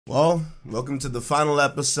Well, welcome to the final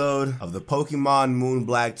episode of the Pokemon Moon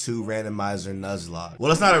Black 2 Randomizer Nuzlocke.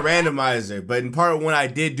 Well, it's not a randomizer, but in part 1 I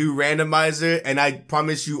did do randomizer, and I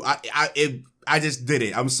promise you, I just did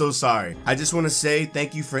it. I'm so sorry. I just want to say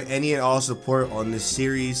thank you for any and all support on this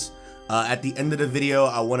series. At the end of the video,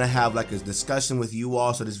 I want to have like a discussion with you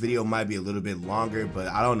all, so this video might be a little bit longer, but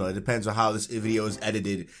I don't know. It depends on how this video is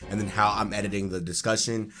edited and then how I'm editing the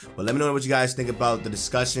discussion. But let me know what you guys think about the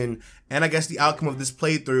discussion and I guess the outcome of this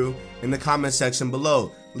playthrough in the comment section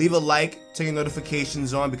below. Leave a like, turn your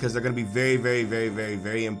notifications on because they're going to be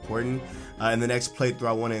very important. In the next playthrough,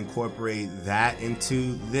 I want to incorporate that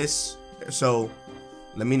into this. So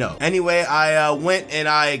let me know. Anyway, I went and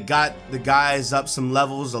I got the guys up some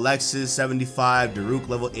levels. Alexis 75, Daruk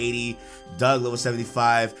level 80, Doug level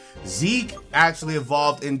 75. Zeke actually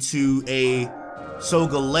evolved into a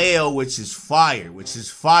Solgaleo, which is fire,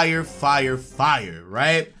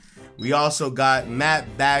 right? We also got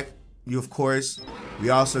Matt back, of course. We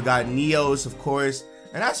also got Neos, of course.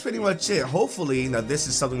 And that's pretty much it. Hopefully, now this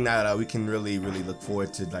is something that we can really look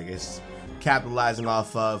forward to, I guess, capitalizing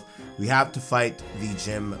off of. We have to fight the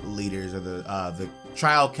gym leaders or the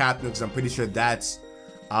trial captains. I'm pretty sure that's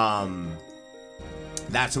who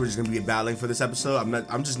we're just gonna be battling for this episode.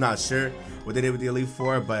 I'm just not sure what they did with the Elite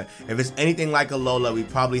Four, but if it's anything like Alola, we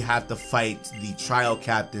probably have to fight the trial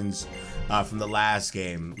captains from the last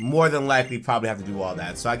game. More than likely, probably have to do all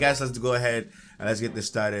that. So I guess let's go ahead and let's get this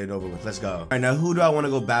started and over with. Let's go. All right, now who do I want to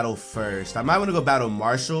go battle first? I might want to go battle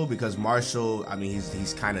Marshall because Marshall, I mean,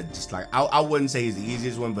 he's kind of just like, I wouldn't say he's the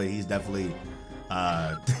easiest one, but he's definitely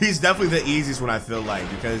the easiest one, I feel like,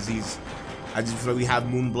 because I just feel like we have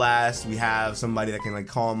Moonblast, we have somebody that can like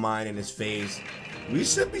Calm Mind in his face. We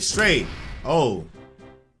should be straight. Oh,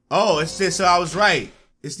 it's just, so I was right.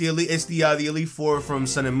 It's the Elite Four from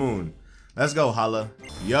Sun and Moon. Let's go, Hala.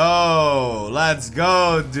 Yo, let's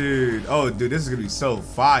go, dude. Oh, dude, this is gonna be so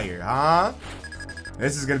fire, huh?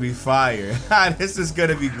 This is gonna be fire. This is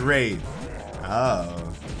gonna be great.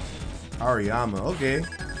 Oh, Hariyama, okay.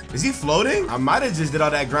 Is he floating? I might have just did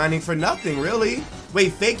all that grinding for nothing, really.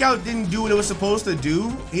 Wait, Fake Out didn't do what it was supposed to do?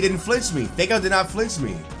 He didn't flinch me. Fake Out did not flinch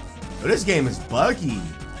me. Oh, this game is buggy.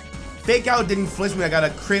 Fake Out didn't flinch me. I got a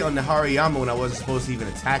crit on the Hariyama when I wasn't supposed to even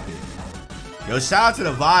attack it. Yo, shout out to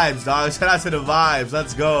the vibes, dog. Shout out to the vibes.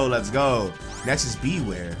 Let's go, let's go. Next is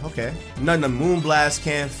Beware. Okay. Nothing the Moonblast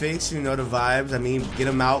can't fix, you know the vibes. I mean, get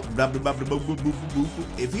him out.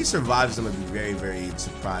 If he survives, I'm gonna be very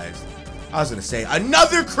surprised. I was gonna say,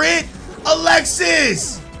 another crit!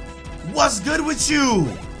 Alexis! What's good with you?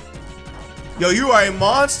 Yo, you are a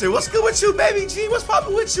monster. What's good with you, baby G? What's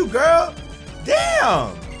poppin' with you, girl?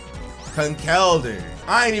 Damn! Conkelder.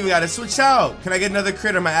 I ain't even gotta switch out. Can I get another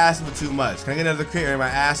crit or am I asking for too much? Can I get another crit or am I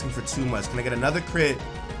asking for too much? Can I get another crit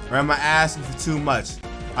or am I asking for too much?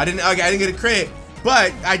 I didn't get a crit,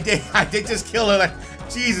 but I did just kill her. Like,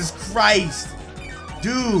 Jesus Christ.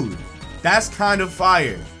 Dude, that's kind of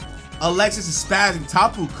fire. Alexis is spazzing.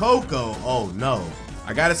 Tapu Koko. Oh no.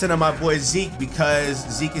 I gotta send out my boy Zeke because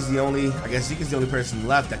Zeke is the only person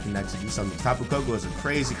left that can actually do something. Tapu Koko is a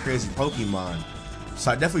crazy Pokemon. So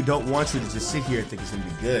I definitely don't want you to just sit here and think it's gonna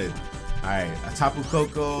be good. Alright, Tapu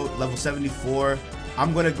Koko, level 74.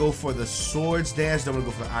 I'm gonna go for the Swords Dance, then I'm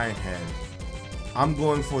gonna go for Iron Hand. I'm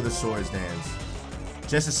going for the Swords Dance.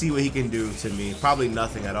 Just to see what he can do to me. Probably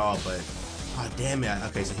nothing at all, but oh damn it.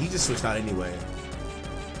 Okay, so he just switched out anyway.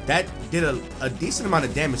 That did a decent amount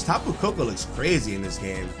of damage. Tapu Koko looks crazy in this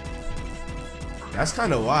game. That's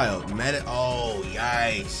kind of wild. Oh,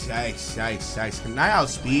 yikes. Can I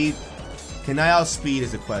outspeed? Can I outspeed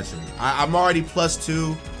is the question. I'm already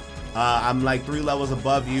 +2. I'm like 3 levels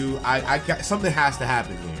above you. Something has to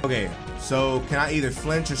happen here. Okay, so can I either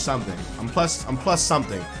flinch or something? I'm plus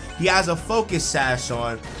something. He has a focus sash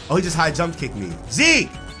on. Oh, he just high jump kicked me. Zeke!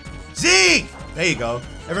 There you go.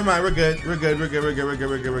 Never mind, we're good. You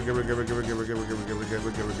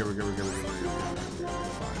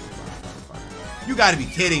gotta be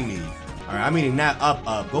kidding me. Alright, I'm eating that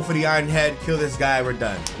up. Go for the Iron Head, kill this guy, we're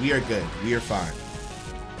done. We are good. We are fine.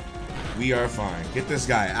 Get this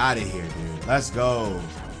guy out of here, dude. Let's go.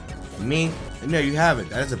 And there you have it.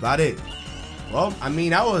 That's about it. Well, I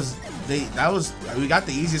mean, we got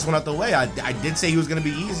the easiest one out the way. I did say he was gonna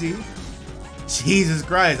be easy. Jesus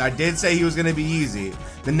Christ, I did say he was gonna be easy.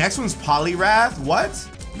 The next one's Poliwrath? What?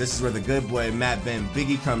 This is where the good boy Matt Ben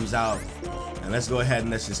Biggie comes out. And let's go ahead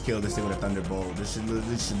and let's just kill this thing with a Thunderbolt. This should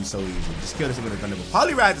be so easy. Just kill this thing with a Thunderbolt.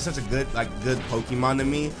 Poliwrath is such a good Pokemon to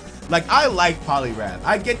me. Like, I like Poliwrath.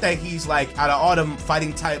 I get that he's like out of all the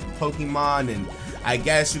fighting type Pokemon, and I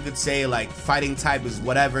guess you could say like fighting type is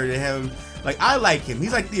whatever to him. Like, I like him.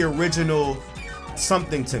 He's like the original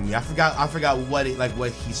something to me. I forgot what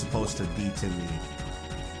what he's supposed to be to me.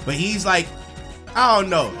 But he's like, I don't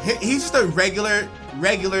know. He's just a regular.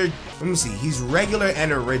 Let me see. He's regular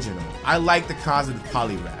and original. I like the concept of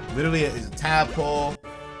Poliwrath. Literally, it's a tadpole.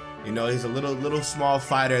 You know, he's a little small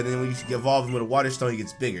fighter. And then when you evolve him with a water stone, he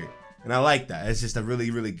gets bigger. And I like that. It's just a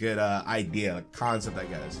really good idea, like concept, I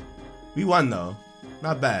guess. We won though.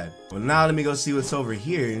 Not bad. Well, now let me go see what's over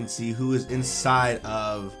here and see who is inside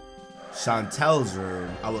of Chantel's room.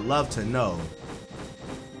 I would love to know.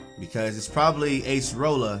 Because it's probably Ace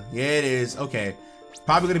Rolla. Yeah, it is. Okay.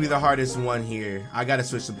 Probably gonna be the hardest one here. I gotta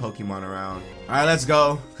switch some Pokemon around. Alright, let's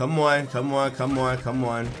go. Come on.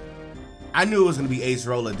 I knew it was gonna be Ace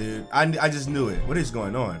Rolla, dude. I just knew it. What is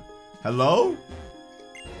going on? Hello?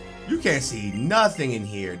 You can't see nothing in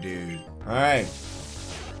here, dude. Alright.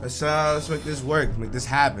 Let's make this work. Make this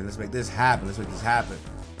happen. Let's make this happen.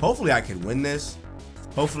 Hopefully I can win this.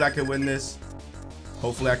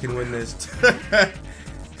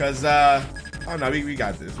 Because, oh no, we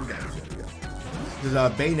got this.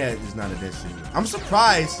 Because Baynet is not an issue. I'm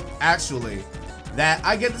surprised, actually, that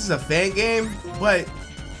I get this is a fan game, but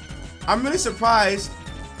I'm really surprised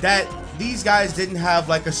that these guys didn't have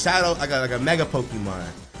like a shadow, like a mega Pokemon.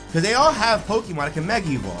 Because they all have Pokemon that can mega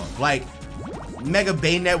evolve. Like, Mega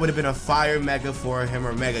Baynet would have been a fire mega for him,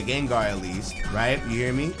 or Mega Gengar at least, right? You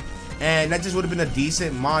hear me? And that just would have been a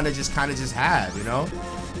decent mon to just kind of just have, you know?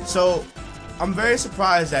 So, I'm very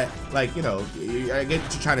surprised that, like, you know, I get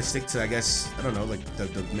you're trying to stick to, I guess, I don't know, like,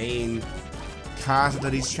 the main concept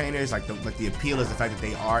of these trainers, like the appeal is the fact that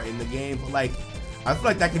they are in the game, but, like, I feel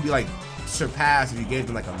like that could be, like, surpassed if you gave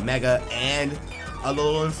them, like, a Mega and a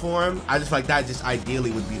little inform. I just feel like that just ideally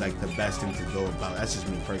would be, like, the best thing to go about. That's just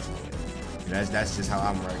me personally. That's just how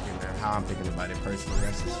I'm working, and how I'm thinking about it personally.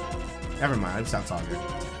 That's just, never mind, I'm stop talking.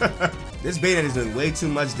 This Baynet is doing way too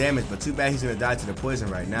much damage, but too bad he's gonna die to the poison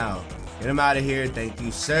right now. Get him out of here, thank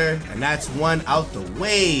you, sir. And that's one out the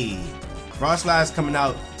way. Frostlass coming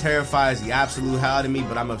out terrifies the absolute hell out of me,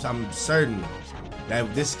 but I'm certain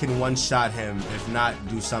that this can one-shot him, if not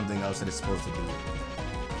do something else that it's supposed to do.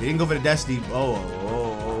 He didn't go for the Destiny.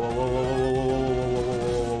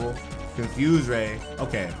 Confuse Ray.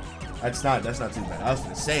 Okay. That's not too bad. I was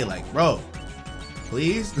gonna say, like, bro,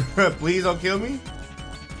 please, please don't kill me.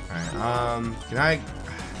 All right, can I?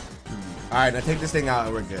 All right, now take this thing out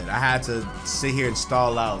and we're good. I had to sit here and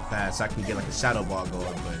stall out fast so I can get like a Shadow Ball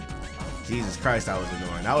going, but Jesus Christ, that was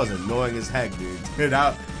annoying. That was annoying as heck, dude.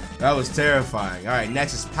 That was terrifying. All right,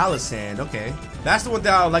 next is Palisand. Okay, that's the one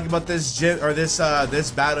thing I like about this gym, or this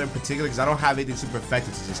battle in particular, because I don't have anything super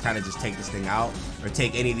effective to just kind of just take this thing out, or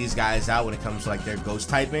take any of these guys out when it comes to like their ghost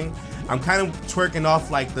typing. I'm kind of twerking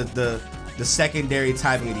off like the secondary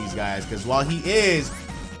typing of these guys, because while he is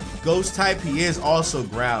ghost type, he is also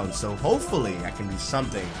ground. So hopefully I can do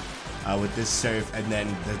something with this Surf, and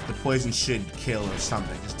then the poison should kill or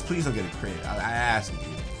something. Just please don't get a crit. I asked you.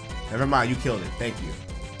 Never mind, you killed it. Thank you.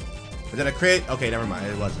 Was that a crit? Okay, never mind.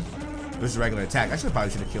 It wasn't. It was a regular attack. I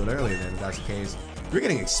probably should have killed earlier then, if that's the case. We're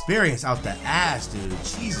getting experience out the ass, dude.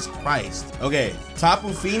 Jesus Christ. Okay,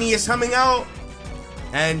 Tapu Fini is coming out.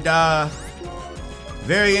 And,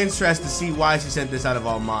 very interested to see why she sent this out of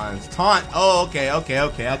all mines. Taunt. Oh, okay. I'm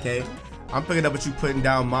picking up what you putting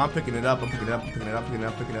down, Mom. I'm picking it up.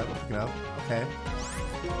 Okay.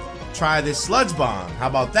 Try this Sludge Bomb. How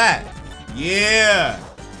about that? Yeah.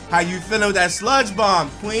 How you feeling with that Sludge Bomb,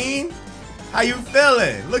 Queen? How you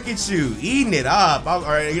feeling? Look at you, eating it up.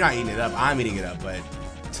 Or you're not eating it up, I'm eating it up, but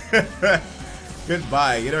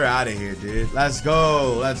goodbye, get her out of here, dude. Let's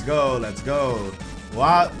go.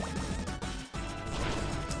 What?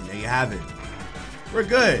 There you have it. We're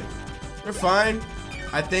good. We're fine.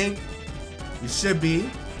 I think we should be.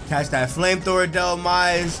 Catch that Flamethrower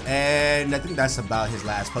Delmise, and I think that's about his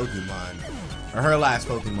last Pokemon. Or her last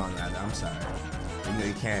Pokemon, rather. I'm sorry.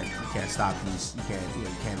 You can't stop these. You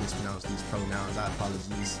can't mispronounce these pronouns. I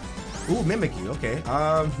apologize. Ooh, Mimikyu. Okay.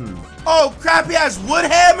 Oh crap! He has Wood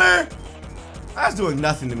Hammer. That's doing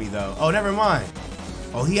nothing to me though. Oh, never mind.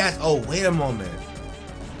 Oh, he has. Oh, wait a moment.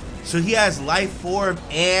 So he has Life Orb,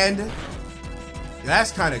 and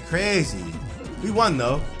that's kind of crazy. We won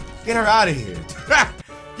though. Get her out of here.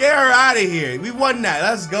 Get her out of here. We won that.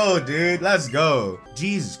 Let's go, dude. Let's go.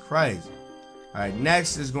 Jesus Christ. All right.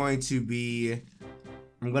 Next is going to be.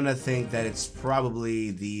 I'm gonna think that it's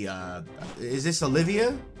probably the, is this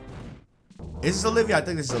Olivia? Is this Olivia? I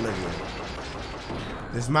think this is Olivia.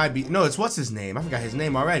 This might be, no, it's what's his name? I forgot his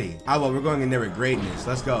name already. Ah, well, we're going in there with greatness.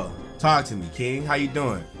 Let's go. Talk to me, King. How you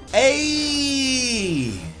doing?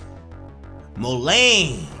 Hey!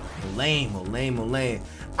 Molayne.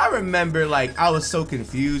 I remember, like, I was so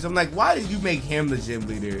confused. I'm like, why did you make him the gym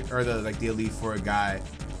leader or the Elite Four guy?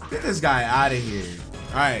 Get this guy out of here.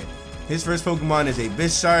 All right, his first Pokemon is a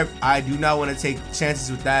Bisharp. I do not want to take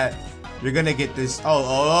chances with that. You're gonna get this. Oh,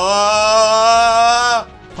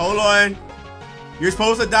 hold on. You're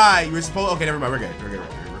supposed to die. You were supposed. Okay, never mind. We're good.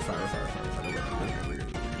 We're fine. We're good. Okay.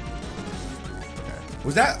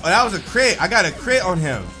 Was that? Oh, that was a crit. I got a crit on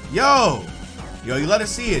him. Yo, you love to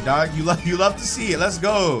see it, dog. You love to see it. Let's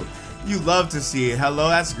go. You love to see it. Hello,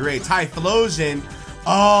 that's great. Typhlosion.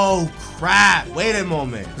 Oh crap! Wait a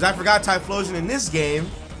moment, because I forgot Typhlosion in this game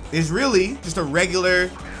is really just a regular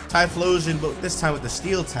Typhlosion, but this time with the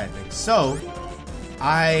Steel typing. So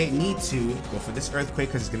I need to go for this Earthquake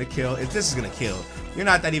because it's gonna kill. If this is gonna kill, you're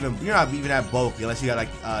not even that bulky unless you got like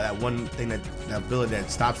that one thing that ability that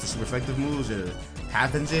stops the super effective moves or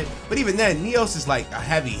happens it. But even then, Neos is like a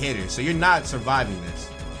heavy hitter, so you're not surviving this.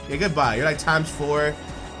 Yeah, goodbye. You're like ×4.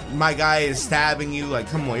 My guy is stabbing you. Like,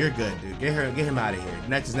 come on, you're good, dude. Get him out of here.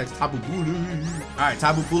 Next is Tapu Bulu. All right,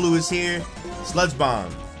 Tapu Bulu is here. Sludge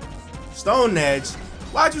Bomb. Stone Edge.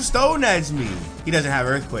 Why'd you Stone Edge me? He doesn't have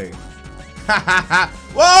Earthquake.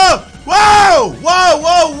 Whoa! Whoa! Whoa!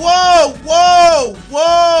 Whoa! Whoa! Whoa!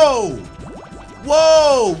 Whoa!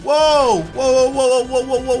 Whoa! Whoa! Whoa! Whoa! Whoa! Whoa!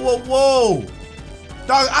 Whoa! Whoa! Whoa!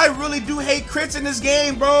 Dog, I really do hate crits in this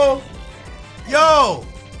game, bro. Yo!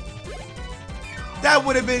 That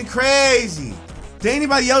would have been crazy. Did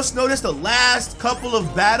anybody else notice the last couple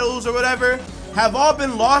of battles or whatever have all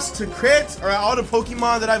been lost to crits? Or all the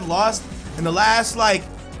Pokemon that I've lost in the last like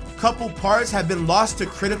couple parts have been lost to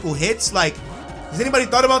critical hits? Like, has anybody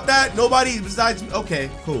thought about that? Nobody besides me?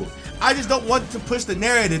 Okay, cool. I just don't want to push the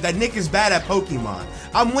narrative that Nick is bad at Pokemon.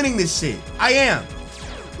 I'm winning this shit. I am.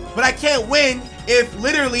 But I can't win if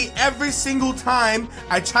literally every single time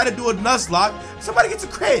I try to do a Nuzlocke, somebody gets a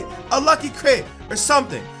crit, a lucky crit, or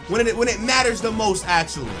something. When it matters the most,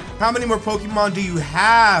 actually. How many more Pokemon do you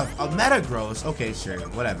have? A Metagross? Okay, sure,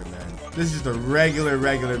 whatever, man. This is just a regular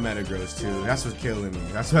Metagross too. That's what's killing me.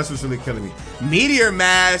 That's what's really killing me. Meteor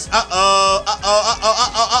Mash. Uh-oh.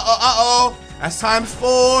 That's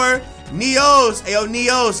 ×4. Neos. Ayo,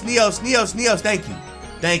 Neos.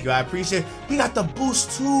 Thank you. I appreciate it. He got the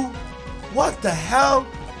boost too. What the hell?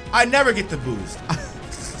 I never get the boost.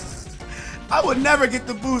 I would never get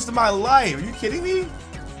the boost in my life. Are you kidding me?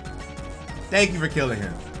 Thank you for killing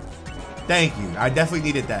him. Thank you. I definitely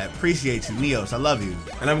needed that. Appreciate you, Neos. I love you.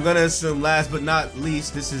 And I'm gonna assume last but not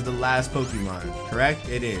least, this is the last Pokemon, correct?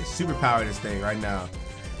 It is. Superpower this thing right now.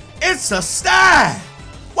 It's a star!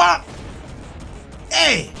 What?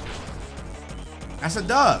 Hey! That's a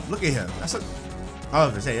dub. Look at him. That's a... I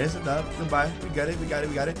was gonna say, it's a dub. Goodbye. We got it.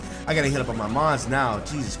 I gotta hit up on my mons now.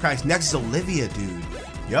 Jesus Christ. Next is Olivia, dude.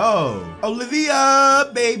 Yo. Olivia,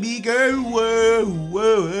 baby girl. Whoa,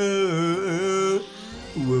 whoa,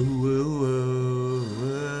 whoa, whoa,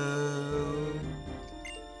 whoa.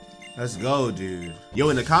 Let's go, dude. Yo,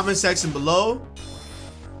 in the comment section below,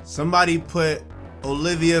 somebody put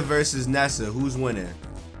Olivia versus Nessa. Who's winning?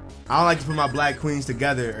 I don't like to put my black queens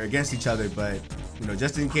together or against each other, but, you know,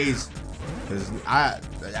 just in case. Because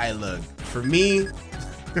I look, for me,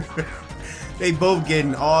 they both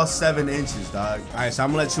getting all 7 inches, dog. All right, so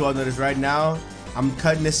I'm gonna let you all know this right now. I'm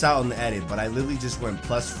cutting this out on the edit, but I literally just went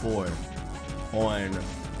 +4 on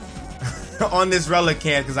on this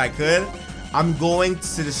Relicanth because I could. I'm going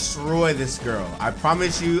to destroy this girl. I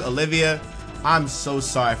promise you, Olivia, I'm so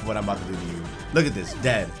sorry for what I'm about to do to you. Look at this,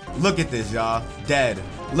 dead. Look at this, y'all, dead.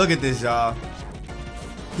 Look at this, y'all.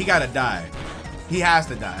 He gotta die. He has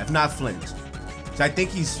to die, if not flinch. So I think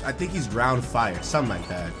he's ground fire, something like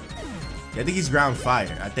that. Yeah, I think he's ground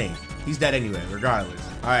fire. I think he's dead anyway, regardless.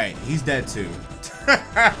 All right, he's dead too.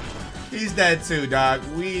 He's dead too, dog.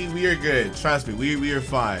 We are good. Trust me, we are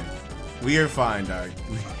fine. We are fine, dog.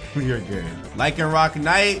 We are good. Lycanroc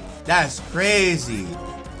Knight, that's crazy.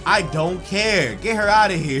 I don't care. Get her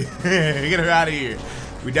out of here. Get her out of here.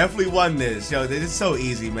 We definitely won this. Yo, this is so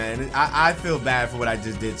easy, man. I feel bad for what I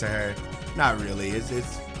just did to her. Not really. It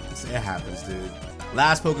happens, dude.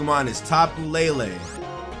 Last Pokemon is Tapu Lele.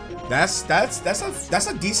 That's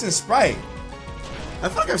a decent sprite. I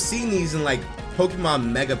feel like I've seen these in like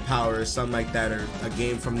Pokemon Mega Power or something like that, or a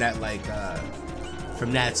game from that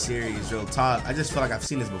from that series. Real talk. I just feel like I've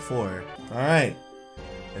seen this before. All right,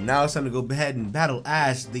 and now it's time to go ahead and battle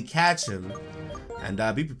Ash, the catch him, and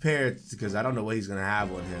be prepared because I don't know what he's gonna have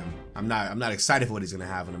on him. I'm not excited for what he's gonna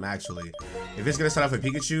have on him actually. If it's gonna start off with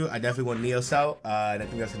Pikachu, I definitely want Neos out, and I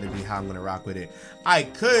think that's gonna be how I'm gonna rock with it. I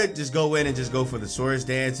could just go in and just go for the Swords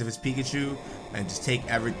Dance if it's Pikachu, and just take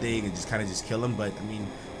everything and just kind of just kill him. But I mean,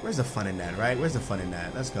 Where's the fun in that, right? Where's the fun in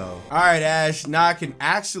that? Let's go. All right, Ash, now I can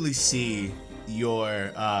actually see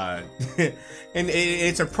your, in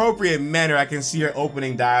its appropriate manner, I can see your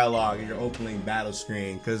opening dialogue and your opening battle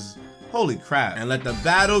screen, because holy crap. And let the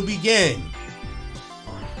battle begin.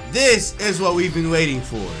 This is what we've been waiting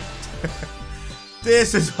for.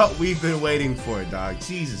 This is what we've been waiting for, dog.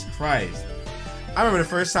 Jesus Christ. I remember the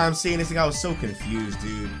first time seeing this thing, I was so confused,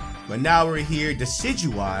 dude. But now we're here,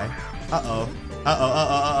 Decidui. Uh-oh.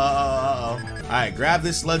 Alright, grab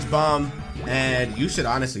this sludge bomb, and you should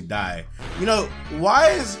honestly die. You know,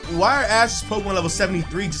 why are Ash's Pokemon level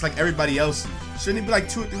 73 just like everybody else? Shouldn't he be like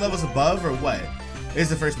 2 or 3 levels above, or what? It's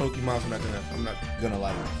the first Pokemon, so I'm not gonna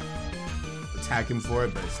like attack him for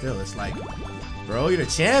it, but still, it's like, bro, you're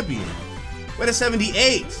the champion. We're the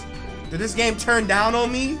 78. Did this game turn down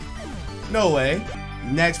on me? No way.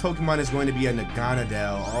 Next Pokemon is going to be a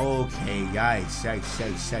Naganadel. Okay, yikes.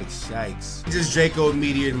 Just Draco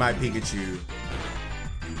Meteored my Pikachu.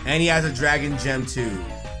 And he has a Dragon Gem too.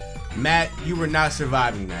 Matt, you were not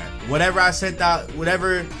surviving that. Whatever I sent out,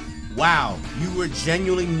 whatever, wow, you were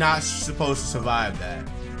genuinely not supposed to survive that.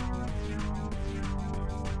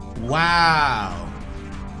 Wow.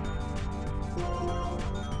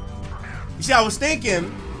 You see, I was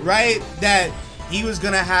thinking, right, that he was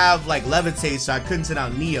gonna have like Levitate, so I couldn't send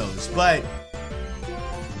out Neos, but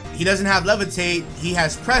he doesn't have Levitate, he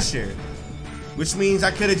has Pressure, which means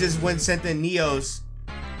I could have just sent in Neos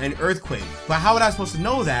and Earthquake. But how was I supposed to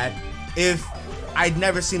know that if I'd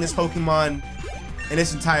never seen this Pokemon in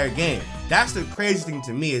this entire game? That's the crazy thing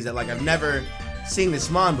to me, is that like I've never seen this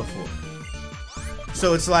Mon before.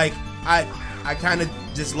 So it's like I kind of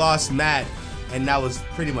just lost Matt, and that was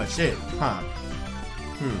pretty much it, huh?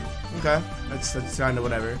 Okay, that's kind of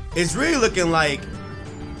whatever. It's really looking like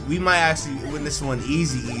we might actually win this one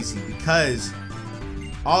easy because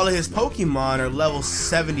all of his Pokemon are level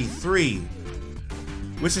 73,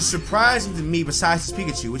 which is surprising to me. Besides his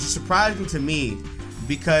Pikachu, which is surprising to me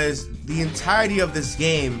because the entirety of this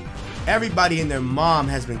game, everybody and their mom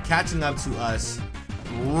has been catching up to us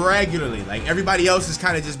regularly. Like everybody else has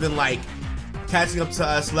kind of just been like catching up to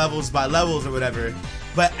us levels by levels or whatever.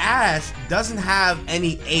 But Ash doesn't have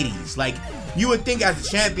any 80s. Like you would think as a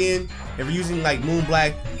champion, if you're using like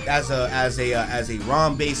Moonblack as a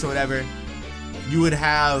ROM base or whatever, you would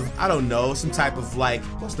have, I don't know, some type of like,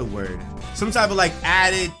 what's the word? Some type of like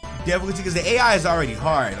added difficulty, because the AI is already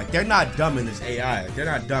hard. Like they're not dumb in this AI. Like, they're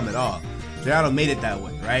not dumb at all. They haven't made it that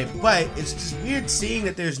way, right? But it's just weird seeing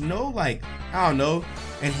that there's no like, I don't know,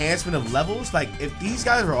 enhancement of levels. Like if these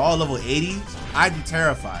guys were all level 80, I'd be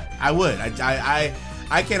terrified. I would.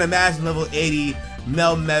 I can't imagine level 80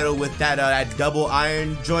 Melmetal with that double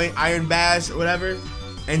iron joint, iron bash or whatever,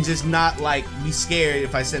 and just not like be scared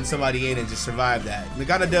if I send somebody in and just survive that.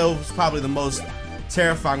 Naganadel was probably the most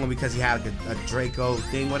terrifying one because he had a Draco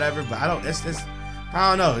thing, whatever. But I don't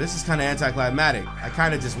know. This is kind of anticlimactic. I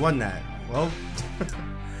kind of just won that. Well,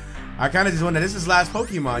 I kind of just won that. This is last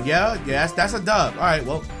Pokemon. Yeah, that's a dub. All right,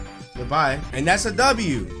 well, goodbye. And that's a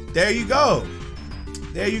W. There you go.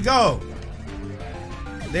 There you go.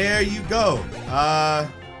 There you go.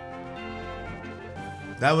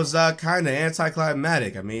 That was kind of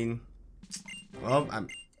anticlimactic. I mean, well,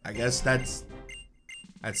 I guess that's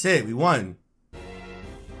it. We won.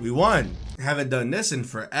 We won. Haven't done this in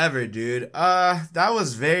forever, dude. That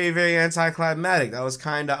was very anticlimactic. That was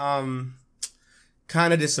kind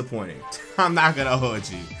of disappointing. I'm not gonna hold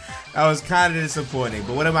you. That was kind of disappointing,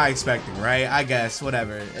 but what am I expecting, right? I guess,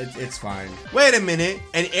 whatever, it's fine. Wait a minute,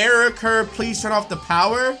 an error occurred, please turn off the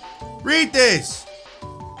power? Read this.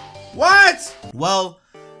 What? Well,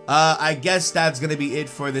 I guess that's gonna be it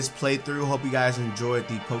for this playthrough. Hope you guys enjoyed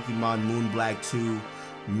the Pokemon Moonblack 2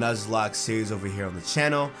 Nuzlocke series over here on the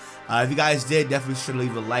channel. If you guys did, definitely be sure to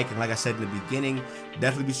leave a like, and like I said in the beginning,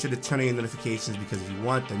 definitely be sure to turn on your notifications, because if you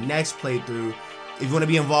want the next playthrough, if you want to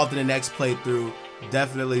be involved in the next playthrough,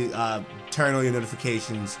 definitely turn on your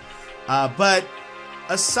notifications. But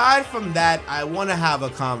aside from that, I want to have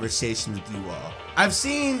a conversation with you all. I've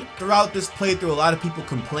seen throughout this playthrough a lot of people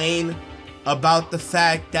complain about the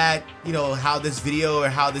fact that, you know, how this video or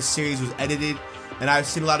how this series was edited. And I've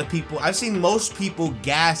seen most people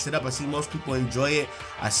gas it up. I've seen most people enjoy it.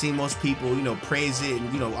 I've seen most people, you know, praise it.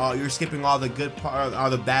 And, you know, you're skipping all the good parts,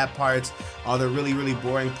 all the bad parts, all the really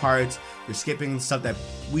boring parts. You're skipping stuff that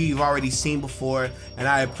we've already seen before, and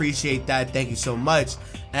I appreciate that. Thank you so much.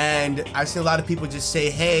 And I've seen a lot of people just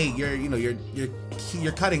say, "Hey,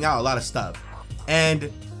 you're cutting out a lot of stuff."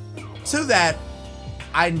 And to that,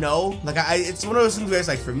 I know, like, it's one of those things where it's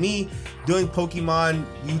like, for me, doing Pokemon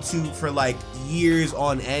YouTube for like years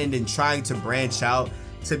on end and trying to branch out,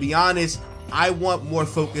 to be honest, I want more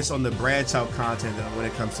focus on the branch out content than when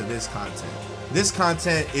it comes to this content. This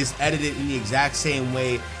content is edited in the exact same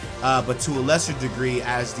way, but to a lesser degree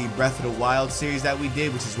as the Breath of the Wild series that we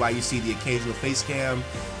did, which is why you see the occasional face cam,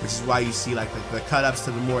 which is why you see like the cut-ups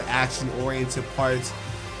to the more action-oriented parts,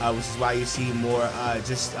 which is why you see more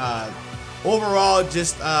overall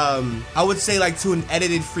I would say like to an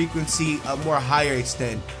edited frequency, a more higher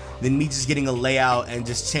extent than me just getting a layout and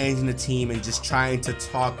just changing the team and just trying to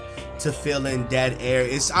talk to fill in dead air.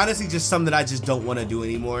 It's honestly just something that I just don't want to do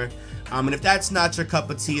anymore. And if that's not your cup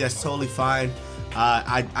of tea, that's totally fine.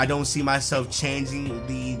 I don't see myself changing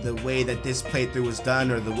the way that this playthrough was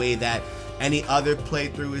done or the way that any other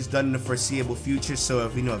playthrough is done in the foreseeable future. So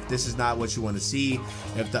if if this is not what you want to see,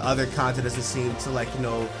 if the other content doesn't seem to like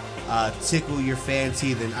tickle your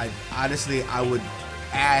fancy, then I would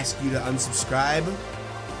ask you to unsubscribe.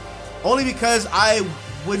 Only because I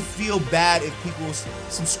would feel bad if people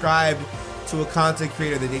subscribe to a content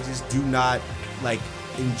creator that they just do not like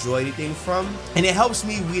enjoy anything from, and it helps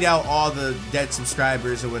me weed out all the dead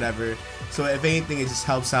subscribers or whatever. So if anything, it just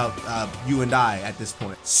helps out you and I at this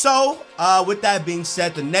point. So with that being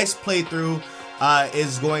said, the next playthrough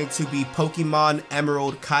is going to be Pokemon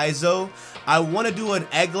Emerald Kaizo. I want to do an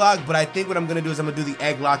egglocke, but I think what I'm going to do is I'm going to do the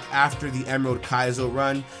egglocke after the Emerald Kaizo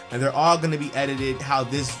run, and they're all going to be edited how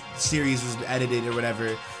this series was edited or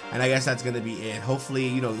whatever, and I guess that's going to be it. Hopefully,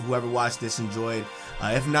 whoever watched this enjoyed.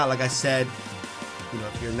 If not, like I said,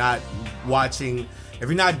 if you're not watching, if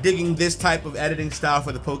you're not digging this type of editing style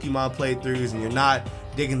for the Pokemon playthroughs, and you're not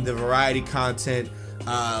digging the variety content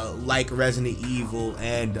like Resident Evil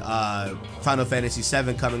and Final Fantasy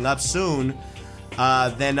VII coming up soon,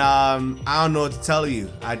 then I don't know what to tell you.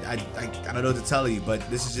 I don't know what to tell you, but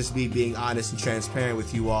this is just me being honest and transparent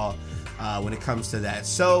with you all when it comes to that.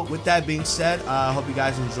 So with that being said, I hope you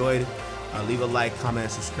guys enjoyed. Leave a like, comment,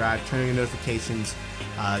 and subscribe. Turn on your notifications.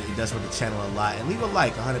 It does help the channel a lot. And leave a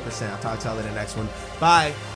like, 100%. I'll talk to y'all in the next one. Bye.